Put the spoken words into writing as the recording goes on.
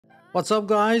What's up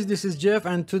guys, this is Jeff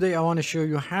and today I want to show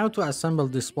you how to assemble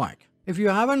this bike. If you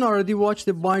haven't already watched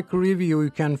the bike review,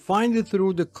 you can find it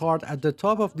through the card at the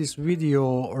top of this video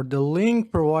or the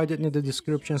link provided in the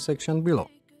description section below.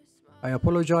 I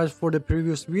apologize for the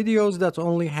previous videos that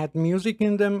only had music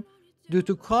in them. Due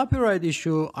to copyright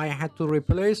issue, I had to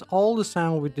replace all the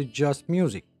sound with the just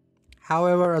music.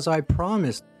 However, as I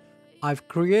promised, I've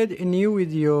created a new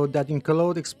video that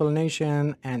includes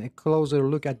explanation and a closer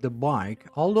look at the bike,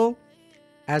 although,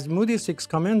 as Moody6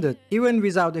 commented, even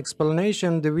without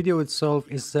explanation, the video itself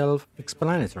is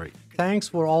self-explanatory. Thanks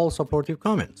for all supportive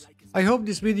comments. I hope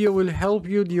this video will help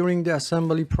you during the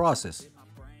assembly process.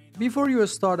 Before you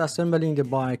start assembling the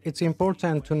bike, it's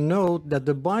important to note that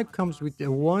the bike comes with a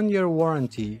 1-year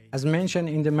warranty as mentioned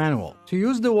in the manual. To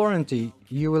use the warranty,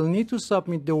 you will need to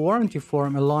submit the warranty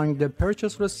form along the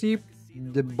purchase receipt,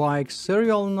 the bike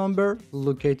serial number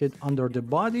located under the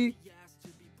body,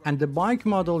 and the bike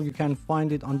model. You can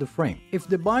find it on the frame. If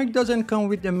the bike doesn't come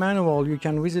with the manual, you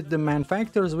can visit the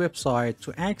manufacturer's website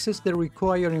to access the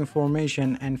required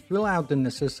information and fill out the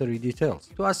necessary details.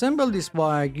 To assemble this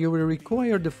bike, you will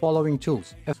require the following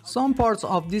tools. Some parts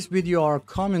of this video are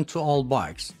common to all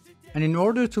bikes, and in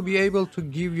order to be able to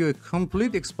give you a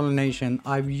complete explanation,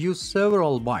 I've used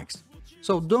several bikes.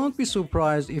 So don't be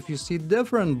surprised if you see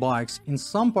different bikes in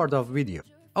some part of video.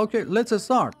 Okay, let's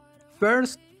start.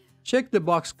 First, check the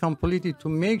box completely to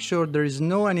make sure there is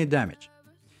no any damage.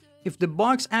 If the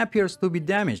box appears to be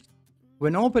damaged,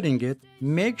 when opening it,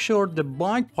 make sure the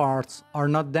bike parts are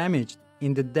not damaged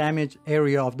in the damaged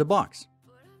area of the box.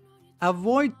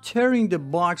 Avoid tearing the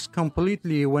box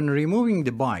completely when removing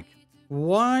the bike.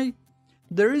 Why?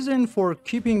 The reason for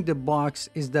keeping the box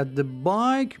is that the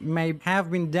bike may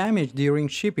have been damaged during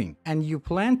shipping and you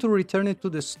plan to return it to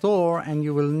the store and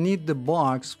you will need the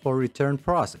box for return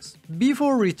process.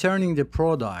 Before returning the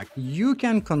product, you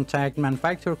can contact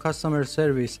manufacturer customer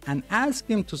service and ask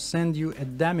him to send you a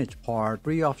damaged part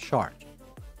free of charge.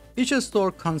 Each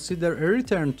store considers a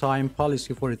return time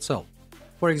policy for itself.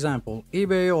 For example,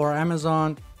 eBay or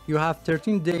Amazon, you have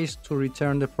 13 days to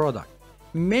return the product.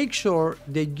 Make sure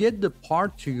they get the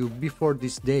part to you before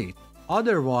this date,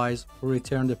 otherwise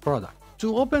return the product.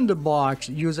 To open the box,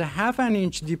 use a 1/2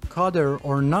 inch deep cutter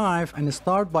or knife and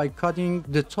start by cutting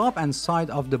the top and side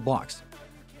of the box.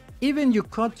 Even you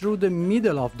cut through the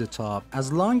middle of the top,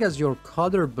 as long as your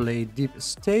cutter blade dip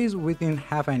stays within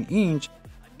 1/2 inch,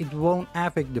 it won't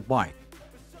affect the bike.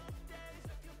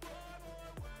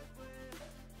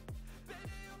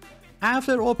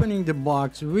 After opening the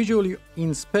box, visually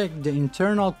inspect the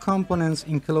internal components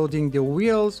including the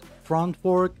wheels, front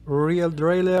fork, rear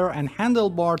derailleur and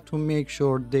handlebar to make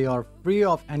sure they are free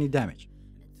of any damage.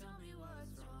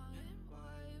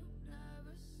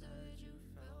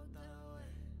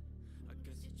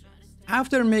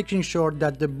 After making sure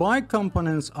that the bike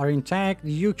components are intact,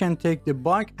 you can take the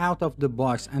bike out of the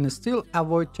box and still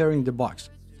avoid tearing the box.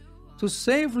 To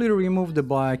safely remove the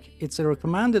bike, it's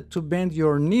recommended to bend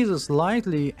your knees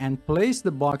slightly and place the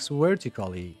box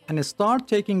vertically and start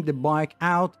taking the bike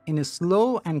out in a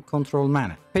slow and controlled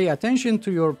manner. Pay attention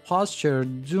to your posture.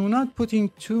 Do not put in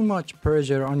too much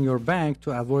pressure on your back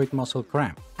to avoid muscle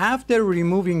cramp. After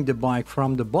removing the bike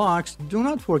from the box, do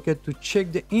not forget to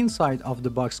check the inside of the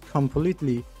box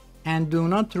completely and do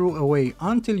not throw away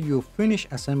until you finish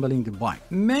assembling the bike.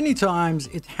 Many times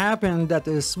it happened that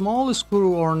a small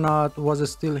screw or nut was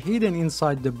still hidden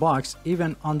inside the box,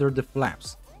 even under the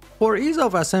flaps. For ease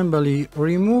of assembly,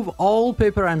 remove all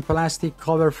paper and plastic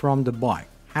cover from the bike.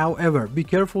 However, be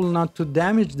careful not to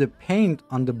damage the paint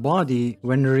on the body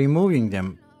when removing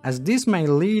them, as this may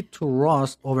lead to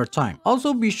rust over time.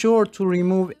 Also be sure to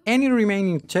remove any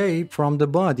remaining tape from the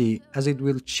body, as it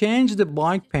will change the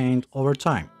bike paint over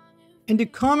time. In the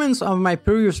comments of my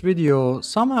previous video,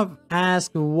 some have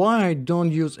asked why I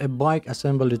don't use a bike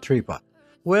assembly tripod.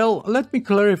 Well, let me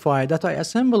clarify that I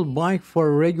assemble bike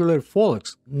for regular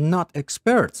folks, not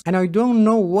experts, and I don't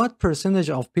know what percentage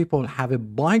of people have a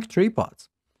bike tripod.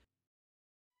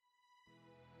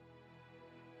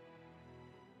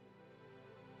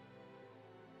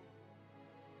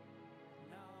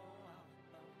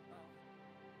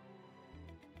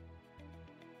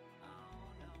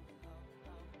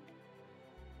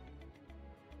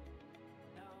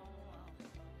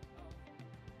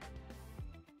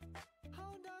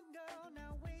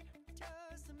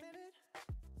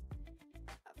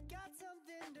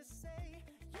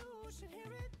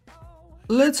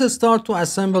 Let's start to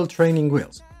assemble training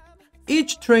wheels.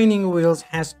 Each training wheels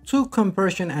has 2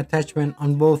 compression attachments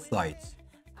on both sides.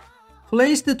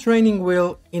 Place the training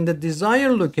wheel in the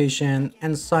desired location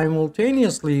and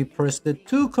simultaneously press the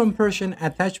two compression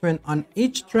attachments on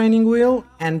each training wheel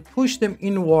and push them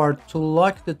inward to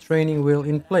lock the training wheel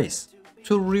in place.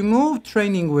 To remove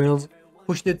training wheels,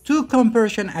 push the two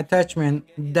compression attachments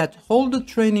that hold the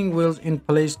training wheels in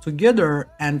place together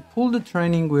and pull the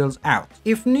training wheels out.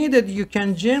 If needed, you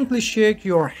can gently shake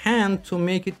your hand to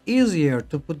make it easier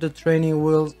to put the training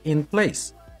wheels in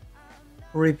place.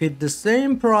 Repeat the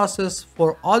same process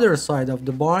for other side of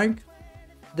the bike.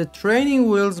 The training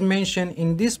wheels mentioned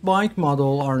in this bike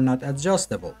model are not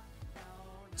adjustable.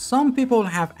 Some people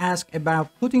have asked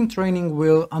about putting training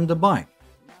wheel on the bike.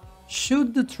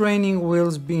 Should the training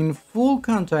wheels be in full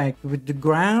contact with the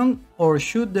ground, or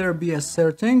should there be a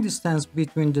certain distance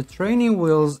between the training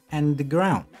wheels and the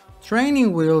ground?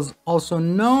 Training wheels, also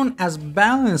known as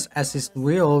balance assist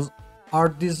wheels, are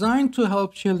designed to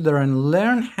help children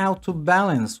learn how to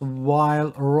balance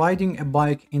while riding a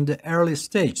bike in the early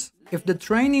stages. If the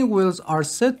training wheels are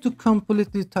set to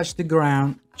completely touch the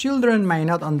ground, children may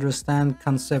not understand the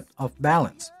concept of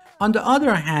balance. On the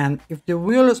other hand, if the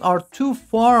wheels are too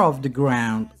far off the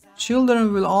ground,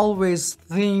 children will always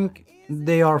think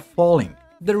they are falling.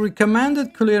 The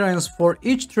recommended clearance for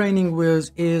each training wheel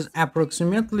is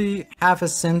approximately half a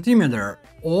centimeter,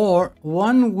 or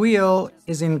one wheel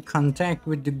is in contact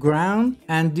with the ground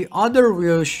and the other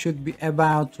wheel should be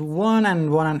about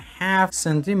 1.5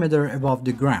 centimeter above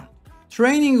the ground.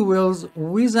 Training wheels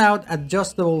without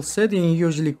adjustable setting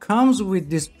usually comes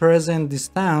with this present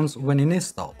distance when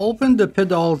installed. Open the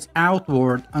pedals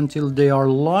outward until they are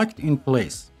locked in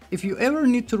place. If you ever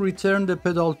need to return the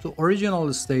pedal to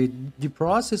original state, the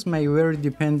process may vary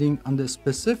depending on the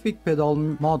specific pedal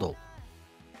model.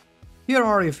 Here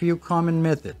are a few common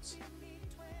methods.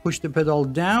 Push the pedal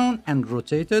down and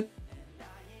rotate it.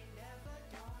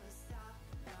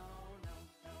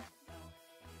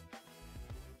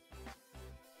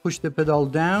 Push the pedal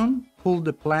down, pull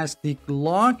the plastic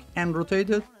lock and rotate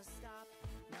it.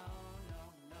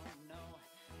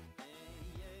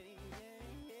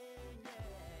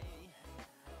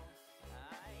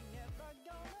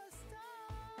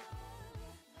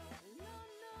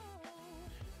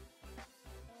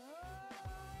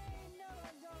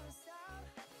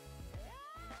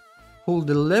 Pull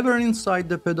the lever inside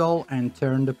the pedal and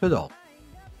turn the pedal.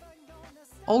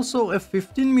 Also, a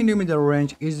 15mm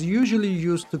wrench is usually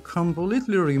used to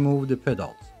completely remove the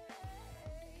pedals.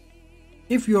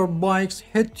 If your bike's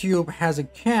head tube has a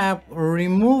cap,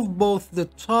 remove both the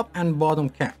top and bottom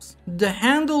caps. The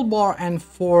handlebar and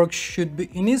fork should be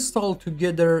installed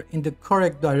together in the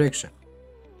correct direction.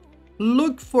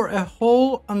 Look for a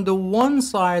hole on the one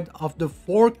side of the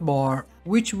fork bar,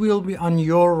 which will be on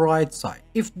your right side.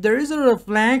 If there is a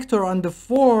reflector on the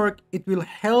fork, it will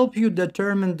help you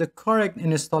determine the correct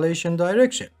installation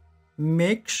direction.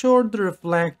 Make sure the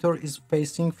reflector is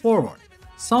facing forward.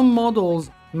 Some models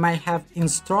may have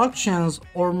instructions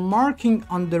or marking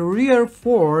on the rear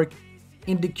fork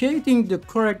indicating the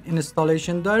correct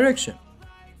installation direction.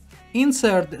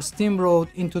 Insert the stem rod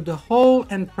into the hole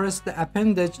and press the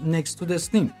appendage next to the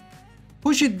stem.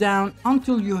 Push it down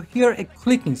until you hear a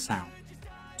clicking sound.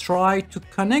 Try to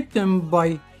connect them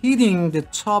by hitting the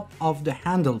top of the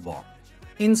handlebar.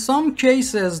 In some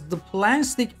cases, the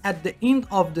plastic at the end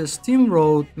of the stem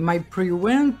rod may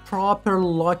prevent proper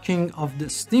locking of the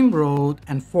stem rod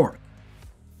and fork.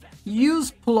 Use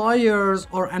pliers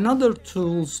or another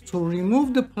tools to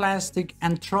remove the plastic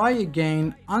and try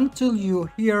again until you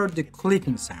hear the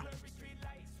clicking sound.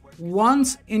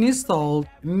 Once installed,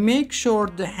 make sure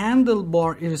the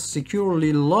handlebar is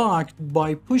securely locked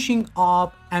by pushing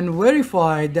up and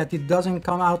verify that it doesn't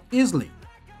come out easily.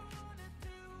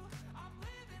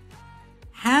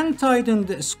 Hand tighten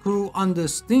the screw on the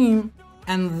stem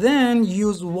and then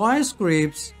use Vise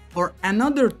grips or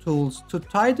another tools to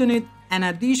tighten it an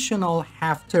additional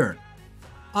half turn.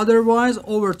 Otherwise,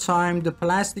 over time, the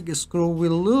plastic screw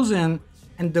will loosen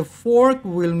and the fork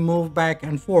will move back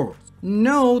and forward.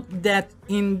 Note that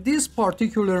in this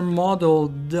particular model,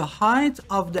 the height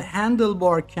of the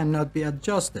handlebar cannot be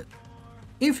adjusted.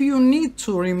 If you need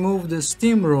to remove the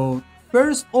stem rod,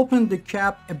 first open the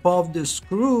cap above the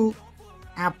screw,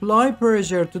 apply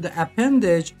pressure to the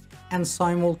appendage, and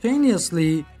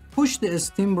simultaneously push the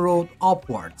stem rod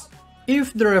upwards.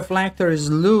 If the reflector is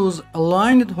loose,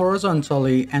 align it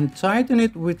horizontally and tighten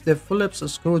it with the Phillips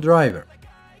screwdriver.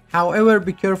 However,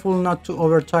 be careful not to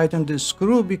over-tighten the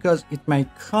screw because it may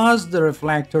cause the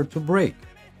reflector to break.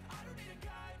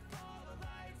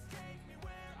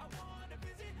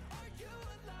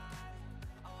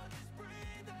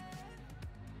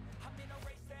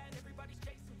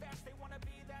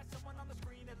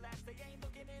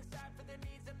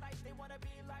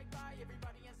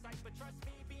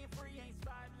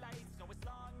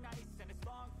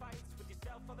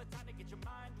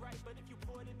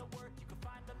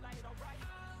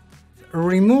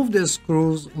 Remove the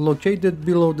screws located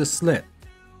below the slit.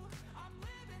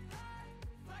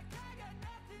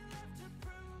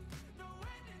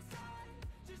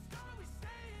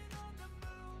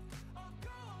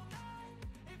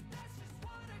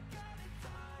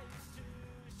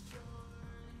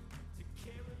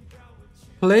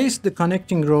 Place the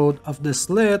connecting rod of the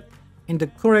slit in the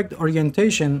correct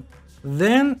orientation,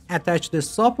 then attach the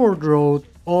support rod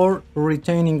or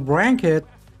retaining bracket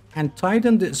and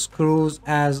tighten the screws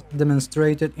as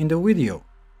demonstrated in the video.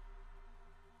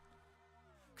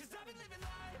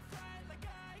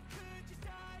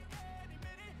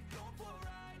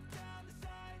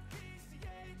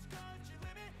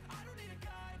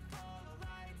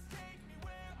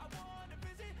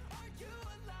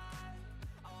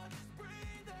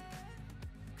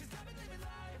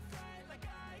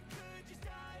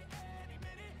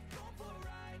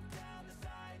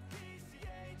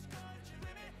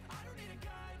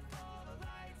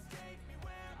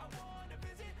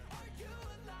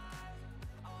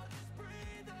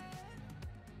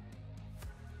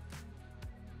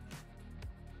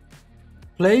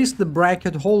 Place the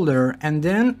bracket holder and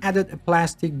then added a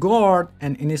plastic guard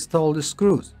and install the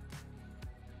screws.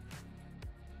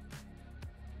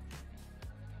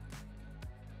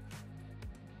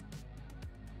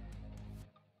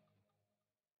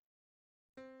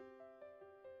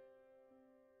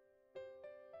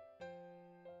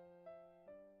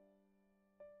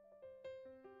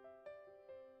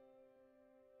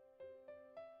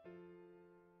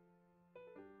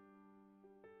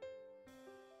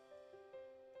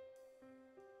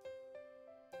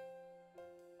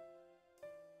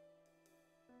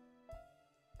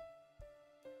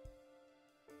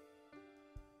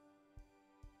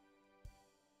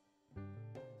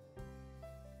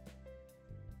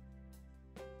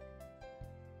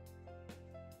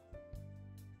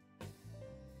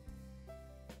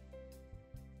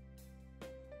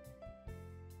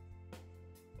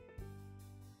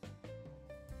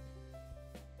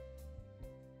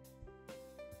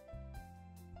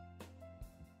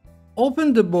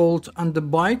 Open the bolt on the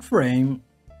bike frame,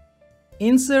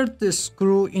 insert the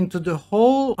screw into the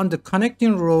hole on the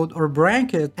connecting rod or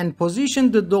bracket and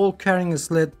position the doll carrying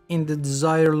slit in the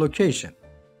desired location.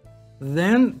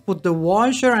 Then put the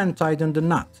washer and tighten the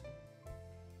nut.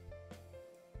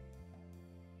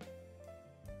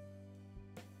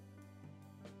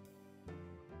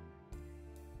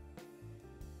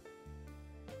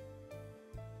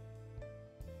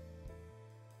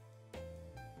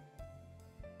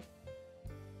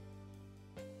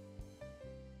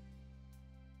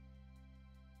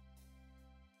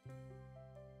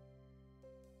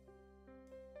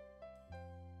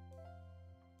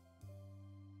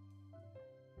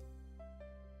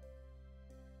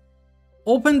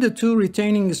 Open the two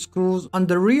retaining screws on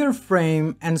the rear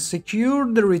frame and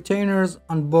secure the retainers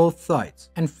on both sides.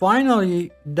 And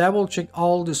finally, double check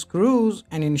all the screws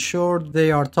and ensure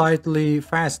they are tightly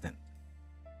fastened.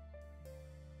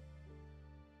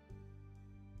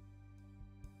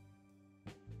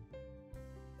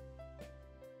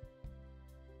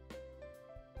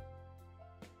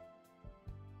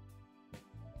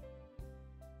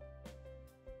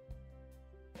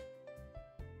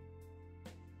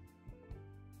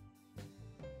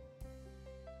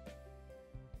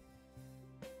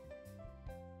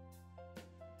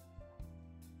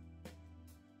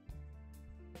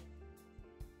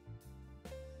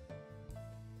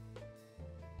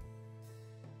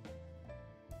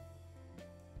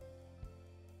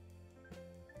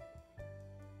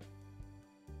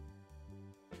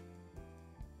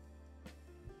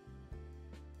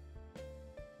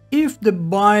 If the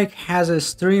bike has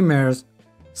streamers,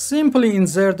 simply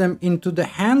insert them into the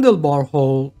handlebar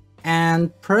hole and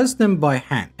press them by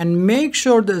hand. And make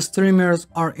sure the streamers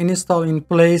are installed in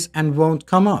place and won't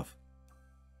come off.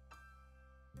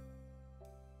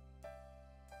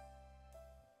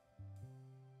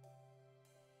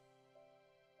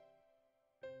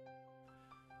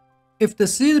 If the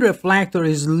seat reflector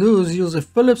is loose, use a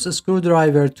Phillips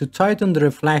screwdriver to tighten the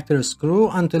reflector screw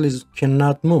until it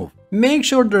cannot move. Make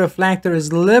sure the reflector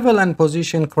is level and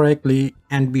positioned correctly,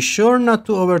 and be sure not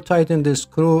to over tighten the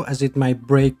screw as it might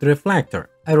break the reflector.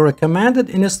 I recommended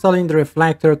installing the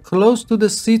reflector close to the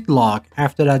seat lock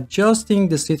after adjusting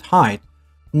the seat height.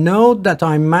 Note that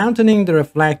I'm mounting the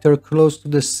reflector close to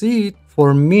the seat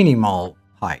for minimal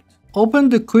height. Open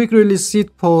the quick release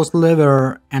seat post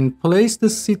lever and place the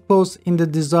seat post in the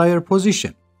desired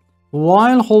position.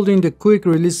 While holding the quick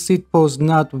release seat post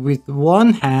nut with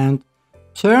one hand,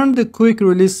 Turn the quick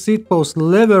release seat post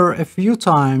lever a few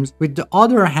times with the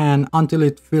other hand until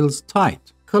it feels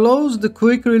tight. Close the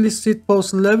quick release seat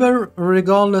post lever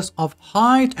regardless of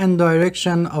height and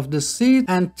direction of the seat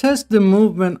and test the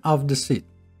movement of the seat.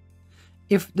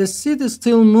 If the seat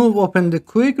still moves, open the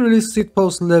quick release seat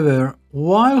post lever.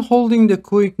 While holding the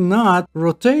quick nut,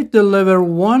 rotate the lever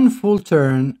one full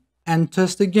turn and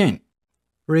test again.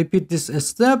 Repeat this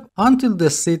step until the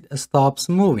seat stops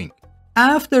moving.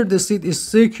 After the seat is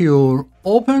secure,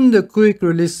 open the quick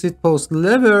release seat post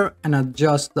lever and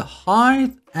adjust the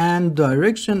height and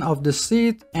direction of the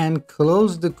seat and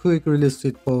close the quick release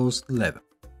seat post lever.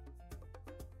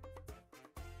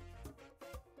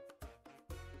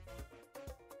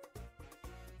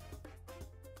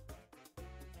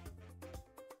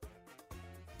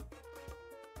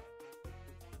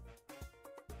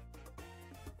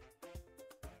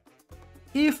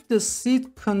 If the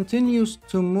seat continues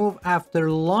to move after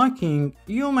locking,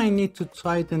 you may need to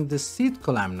tighten the seat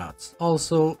clamp nuts.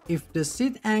 Also, if the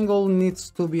seat angle needs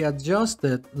to be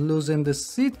adjusted, loosen the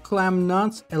seat clamp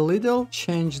nuts a little,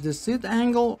 change the seat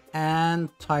angle, and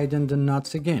tighten the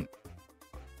nuts again.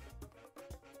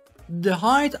 The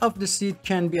height of the seat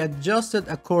can be adjusted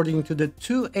according to the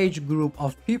two age group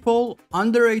of people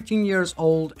under 18 years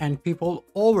old and people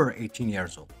over 18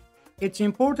 years old. It's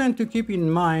important to keep in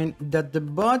mind that the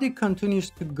body continues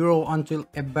to grow until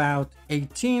about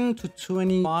 18 to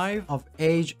 25 of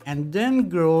age and then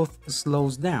growth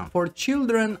slows down. For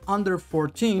children under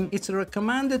 14, it's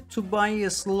recommended to buy a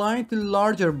slightly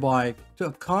larger bike to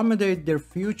accommodate their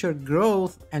future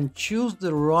growth and choose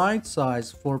the right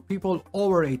size for people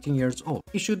over 18 years old.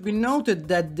 It should be noted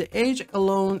that the age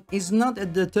alone is not a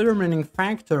determining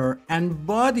factor and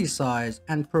body size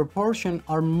and proportion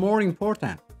are more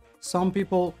important. Some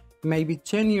people may be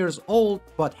 10 years old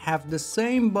but have the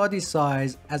same body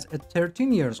size as a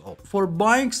 13 years old. For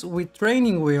bikes with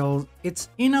training wheels, it's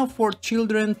enough for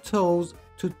children's toes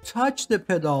to touch the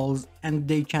pedals and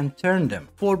they can turn them.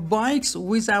 For bikes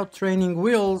without training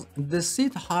wheels, the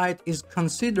seat height is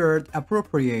considered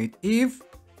appropriate if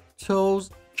toes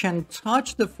can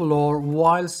touch the floor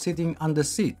while sitting on the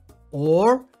seat,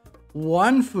 or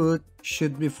one foot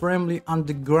should be firmly on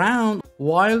the ground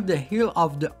while the heel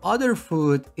of the other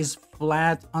foot is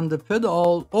flat on the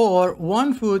pedal, or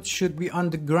one foot should be on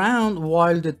the ground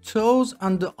while the toes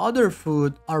on the other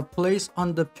foot are placed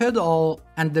on the pedal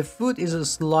and the foot is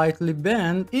slightly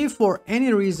bent. If for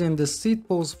any reason the seat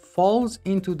post falls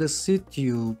into the seat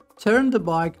tube, turn the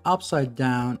bike upside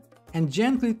down and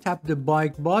gently tap the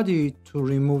bike body to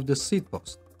remove the seat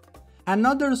post.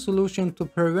 Another solution to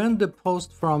prevent the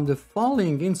post from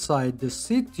falling inside the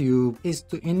seat tube is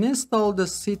to install the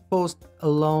seat post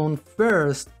alone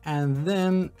first and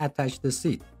then attach the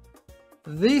seat.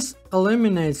 This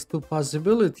eliminates the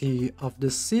possibility of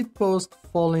the seat post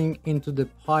falling into the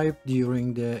pipe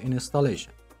during the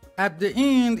installation. At the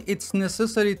end, it's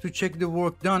necessary to check the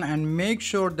work done and make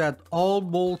sure that all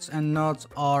bolts and nuts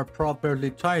are properly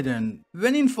tightened.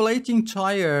 When inflating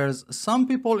tires, some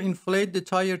people inflate the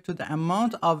tire to the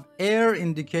amount of air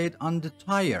indicated on the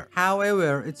tire.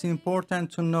 However, it's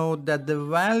important to note that the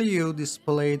value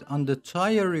displayed on the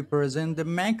tire represents the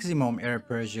maximum air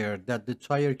pressure that the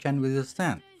tire can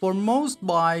withstand. For most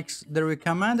bikes, the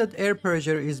recommended air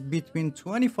pressure is between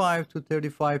 25 to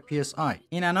 35 psi.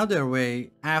 In another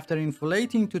way, after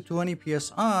inflating to 20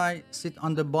 psi, sit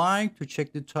on the bike to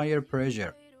check the tire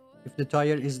pressure. If the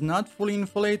tire is not fully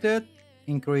inflated,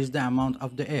 increase the amount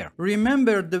of the air.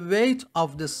 Remember, the weight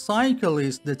of the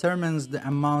cyclist determines the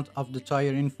amount of the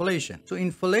tire inflation. To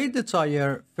inflate the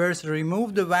tire, first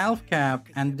remove the valve cap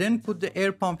and then put the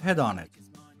air pump head on it.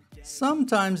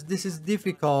 Sometimes this is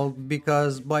difficult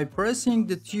because by pressing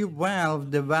the tube valve,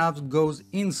 the valve goes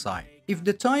inside. If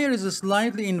the tire is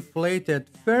slightly inflated,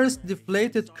 first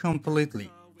deflate it completely.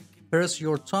 Press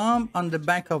your thumb on the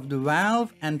back of the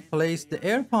valve and place the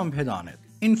air pump head on it.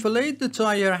 Inflate the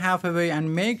tire halfway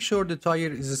and make sure the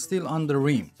tire is still on the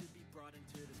rim.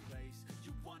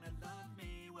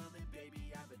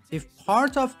 If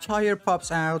part of tire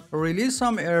pops out, release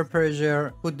some air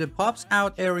pressure, put the pops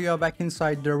out area back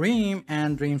inside the rim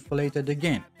and reinflate it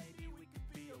again.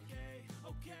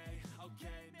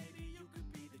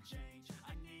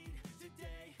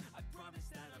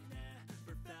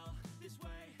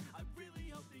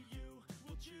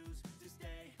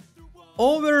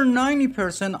 Over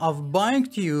 90% of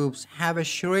bike tubes have a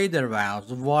Schrader valve,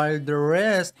 while the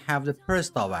rest have the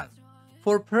Presta valve.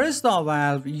 For Presta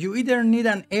valve, you either need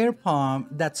an air pump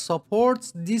that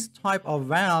supports this type of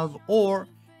valve, or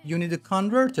you need a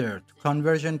converter to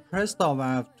conversion Presta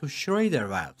valve to Schrader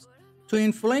valves. To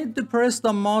inflate the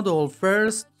Presta model,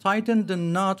 first tighten the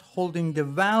nut holding the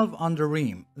valve on the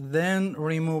rim, then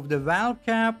remove the valve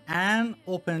cap and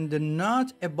open the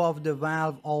nut above the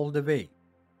valve all the way.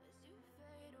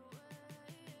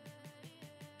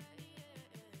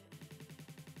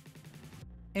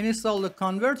 Install the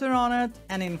converter on it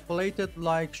and inflate it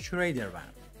like Schrader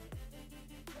valve.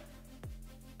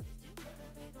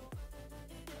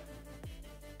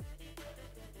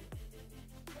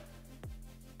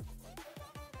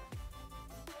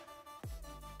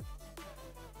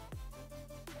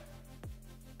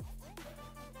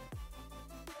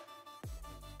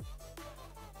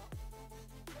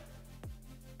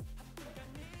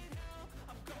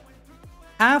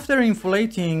 After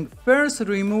inflating, first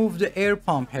remove the air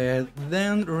pump head,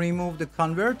 then remove the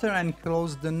converter and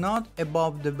close the nut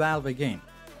above the valve again.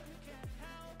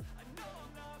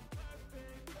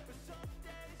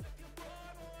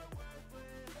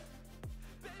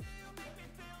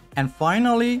 And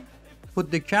finally,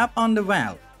 put the cap on the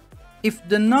valve. If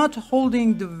the nut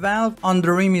holding the valve on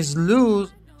the rim is loose,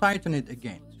 tighten it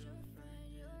again.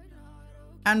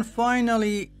 And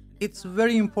finally, it's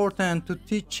very important to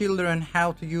teach children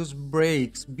how to use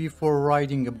brakes before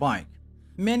riding a bike.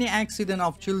 Many accidents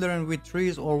of children with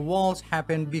trees or walls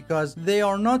happen because they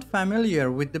are not familiar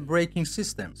with the braking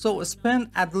system. So spend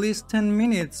at least 10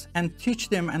 minutes and teach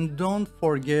them, and don't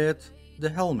forget the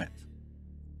helmet.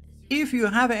 If you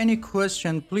have any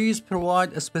question, please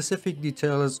provide specific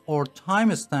details or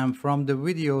timestamp from the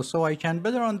video so I can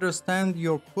better understand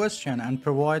your question and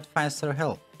provide faster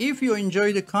help. If you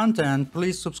enjoy the content,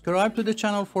 please subscribe to the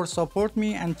channel for support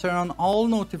me and turn on all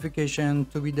notifications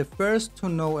to be the first to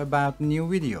know about new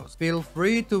videos. Feel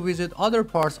free to visit other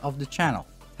parts of the channel.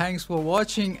 Thanks for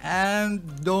watching and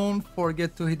don't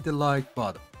forget to hit the like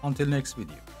button. Until next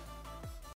video.